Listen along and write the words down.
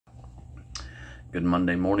Good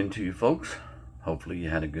Monday morning to you folks. Hopefully you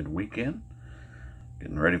had a good weekend.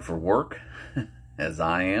 Getting ready for work, as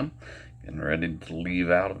I am. Getting ready to leave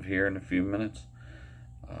out of here in a few minutes.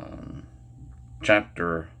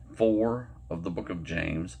 Chapter 4 of the book of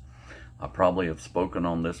James. I probably have spoken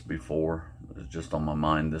on this before. It was just on my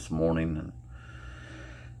mind this morning.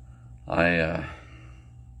 And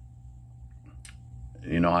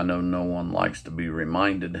I know no one likes to be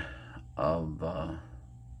reminded of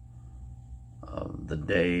the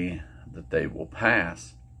day that they will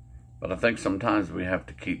pass, but I think sometimes we have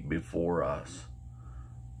to keep before us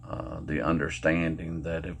the understanding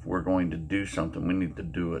that if we're going to do something, we need to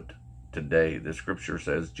do it today. The scripture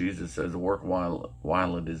says, Jesus says, work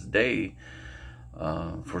while it is day,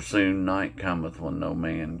 for soon night cometh when no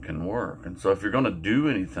man can work. And so if you're going to do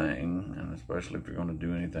anything, and especially if you're going to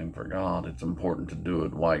do anything for God, it's important to do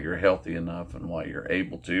it while you're healthy enough and while you're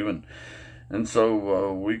able to. And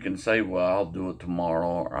so we can say, well, I'll do it tomorrow,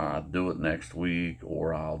 or I'll do it next week,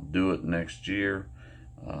 or I'll do it next year.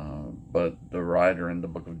 But the writer in the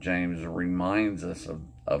book of James reminds us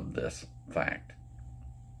of this fact.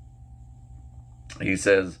 He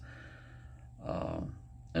says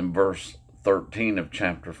in verse 13 of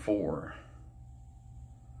chapter 4,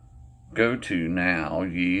 "Go to now,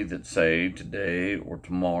 ye that say, today or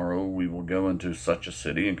tomorrow we will go into such a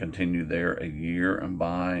city and continue there a year, and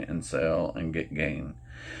buy and sell and get gain.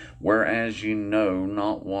 Whereas ye know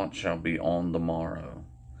not what shall be on the morrow.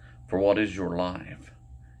 For what is your life?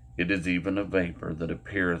 It is even a vapor that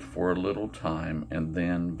appeareth for a little time, and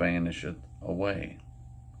then vanisheth away.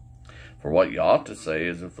 For what ye ought to say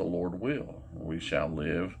is, if the Lord will, we shall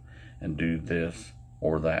live and do this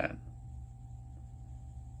or that.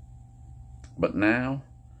 But now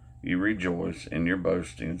ye rejoice in your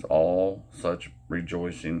boastings. All such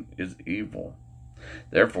rejoicing is evil.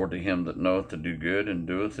 Therefore to him that knoweth to do good and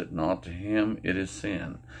doeth it not, to him it is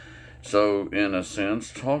sin." So in a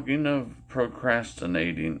sense, talking of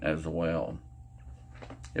procrastinating as well.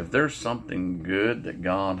 If there's something good that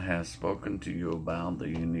God has spoken to you about that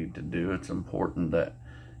you need to do, it's important that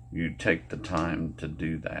you take the time to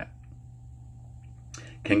do that.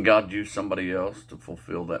 Can God use somebody else to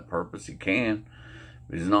fulfill that purpose? He can.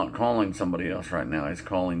 He's not calling somebody else right now. He's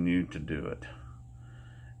calling you to do it.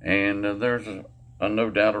 And there's no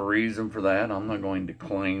doubt a reason for that. I'm not going to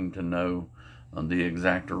claim to know the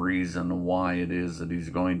exact reason why it is that he's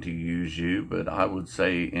going to use you. But I would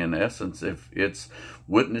say, in essence, if it's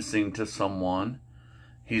witnessing to someone,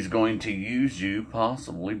 he's going to use you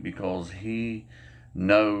possibly because he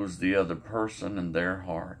knows the other person and their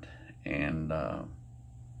heart, and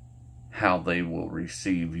how they will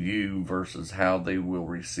receive you versus how they will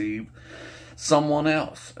receive someone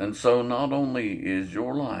else. And so not only is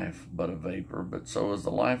your life but a vapor, but so is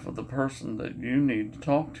the life of the person that you need to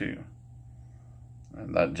talk to.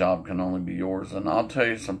 And that job can only be yours. And I'll tell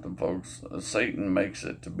you something, folks, Satan makes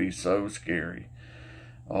it to be so scary.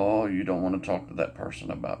 Oh, you don't want to talk to that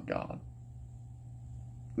person about God.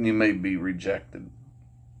 You may be rejected.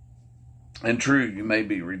 And true, you may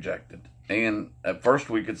be rejected. And at first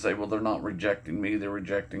we could say, well, they're not rejecting me, they're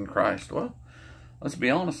rejecting Christ. Well, let's be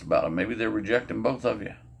honest about it. Maybe they're rejecting both of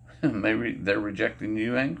you. Maybe they're rejecting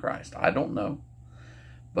you and Christ. I don't know.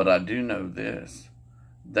 But I do know this.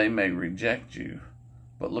 They may reject you,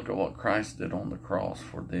 but look at what Christ did on the cross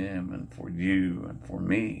for them and for you and for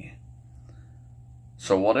me.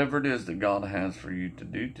 So whatever it is that God has for you to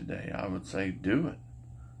do today, I would say do it.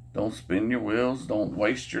 Don't spin your wheels. Don't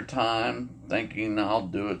waste your time thinking I'll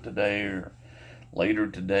do it today or later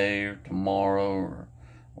today or tomorrow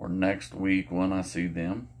or next week when I see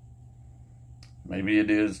them. Maybe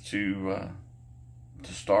it is to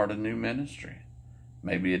start a new ministry.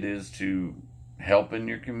 Maybe it is to help in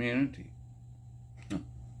your community.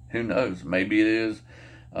 Who knows? Maybe it is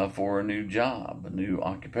for a new job, a new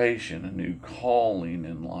occupation, a new calling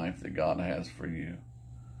in life that God has for you.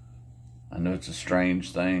 I know it's a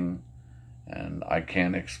strange thing, and I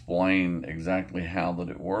can't explain exactly how that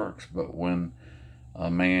it works, but when a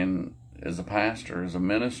man is a pastor, is a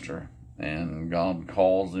minister, and God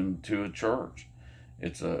calls him to a church,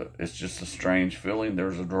 it's just a strange feeling.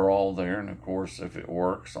 There's a draw there, and of course, if it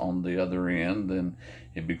works on the other end, then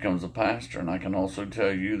it becomes a pastor. And I can also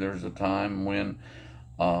tell you there's a time when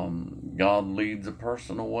God leads a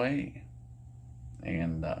person away,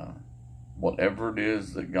 and whatever it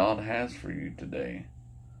is that God has for you today,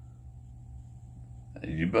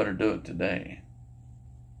 you better do it today,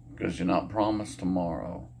 because you're not promised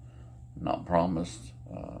tomorrow, not promised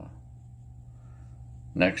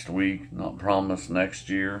next week, not promised next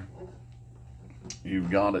year. You've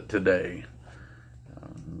got it today.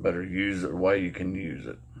 Better use it the way you can use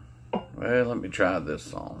it. Well, let me try this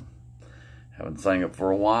song. Haven't sang it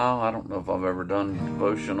for a while. I don't know if I've ever done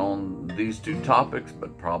devotion on these two topics,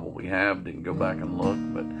 but probably have. Didn't go back and look,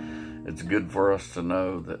 but it's good for us to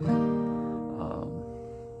know that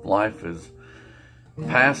life is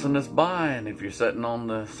passing us by, and if you're sitting on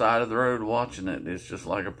the side of the road watching it, it's just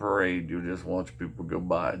like a parade. You just watch people go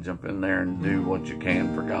by. Jump in there and do what you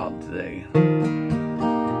can for God today.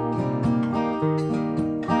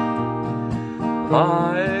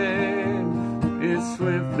 Life is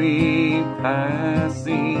swiftly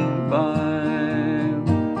passing by.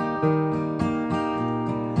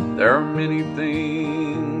 There are many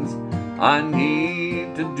things I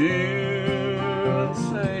need to do and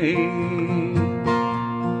say,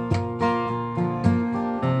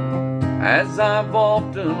 as I've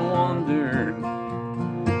often wondered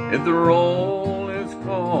if the roll is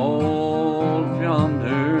called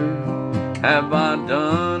yonder. Have I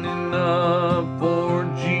done enough for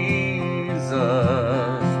Jesus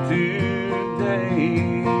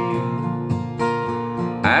today?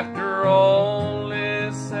 After all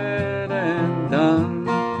is said and done,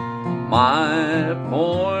 my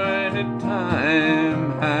appointed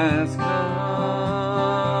time has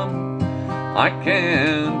come. I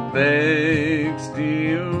can't beg,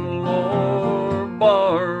 steal, or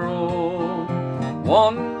borrow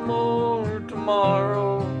one more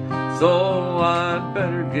tomorrow, so I'd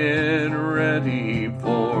better get ready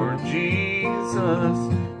for Jesus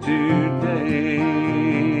today.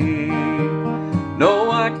 No,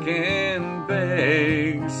 I can't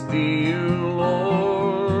beg, steal,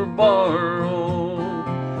 or borrow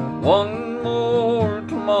one more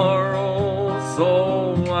tomorrow,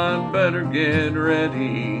 so I'd better get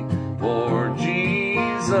ready for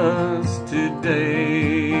Jesus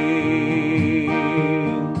today.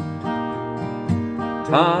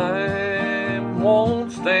 Time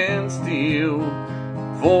won't stand still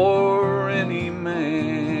for any man,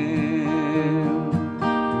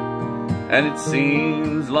 and it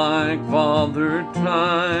seems like Father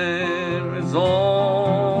Time is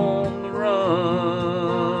on the run.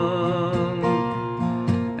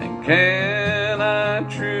 And can I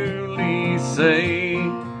truly say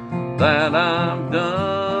that I've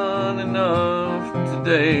done enough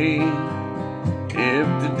today? If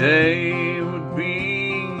today would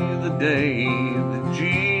be the day that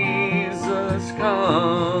Jesus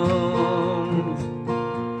comes,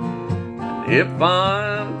 and if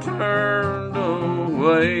I'm turned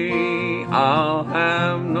away, I'll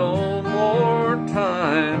have no more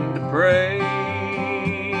time to pray.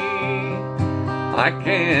 I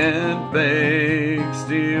can't beg,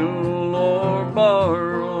 steal, or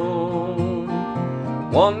borrow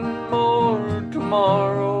one more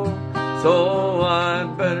tomorrow, so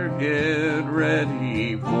I'd better get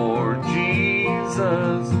ready for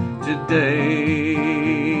Jesus today.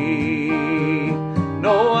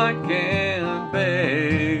 No, I can't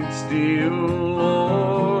beg, steal,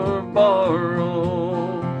 or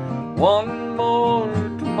borrow one more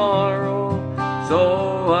tomorrow,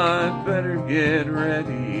 so I'd better get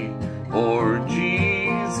ready for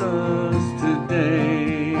Jesus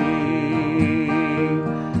today.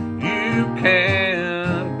 You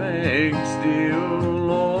can't beg,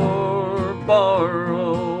 steal, or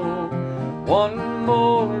borrow one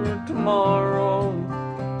more tomorrow,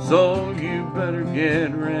 so you better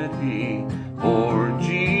get ready for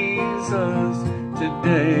Jesus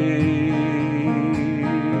today.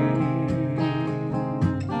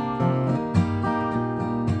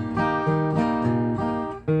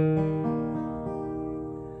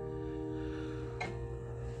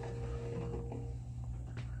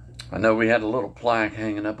 I know we had a little plaque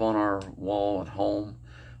hanging up on our wall at home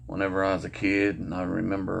whenever I was a kid, and I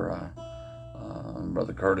remember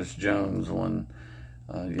Brother Curtis Jones, when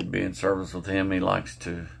you'd be in service with him, he likes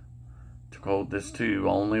to quote this too: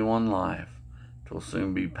 only one life, 'twill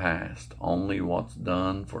soon be past, only what's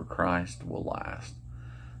done for Christ will last.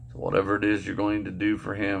 So whatever it is you're going to do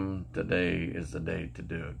for him, today is the day to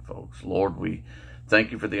do it, folks. Lord, we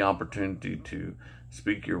thank you for the opportunity to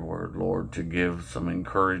speak your word, Lord, to give some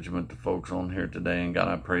encouragement to folks on here today. And God,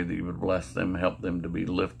 I pray that you would bless them, help them to be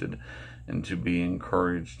lifted and to be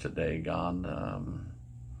encouraged today, God.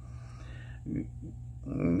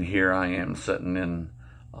 Here I am sitting in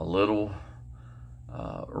a little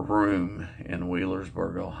room in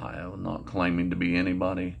Wheelersburg, Ohio, not claiming to be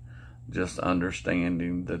anybody, just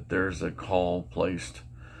understanding that there's a call placed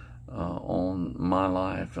on my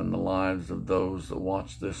life and the lives of those that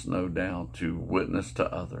watch this, no doubt, to witness to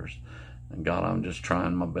others. And God, I'm just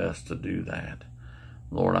trying my best to do that.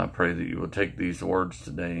 Lord, I pray that you will take these words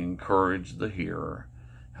today, encourage the hearer.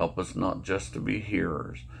 Help us not just to be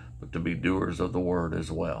hearers, but to be doers of the word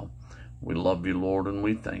as well. We love you, Lord, and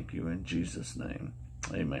we thank you in Jesus' name.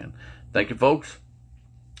 Amen. Thank you, folks.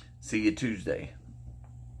 See you Tuesday.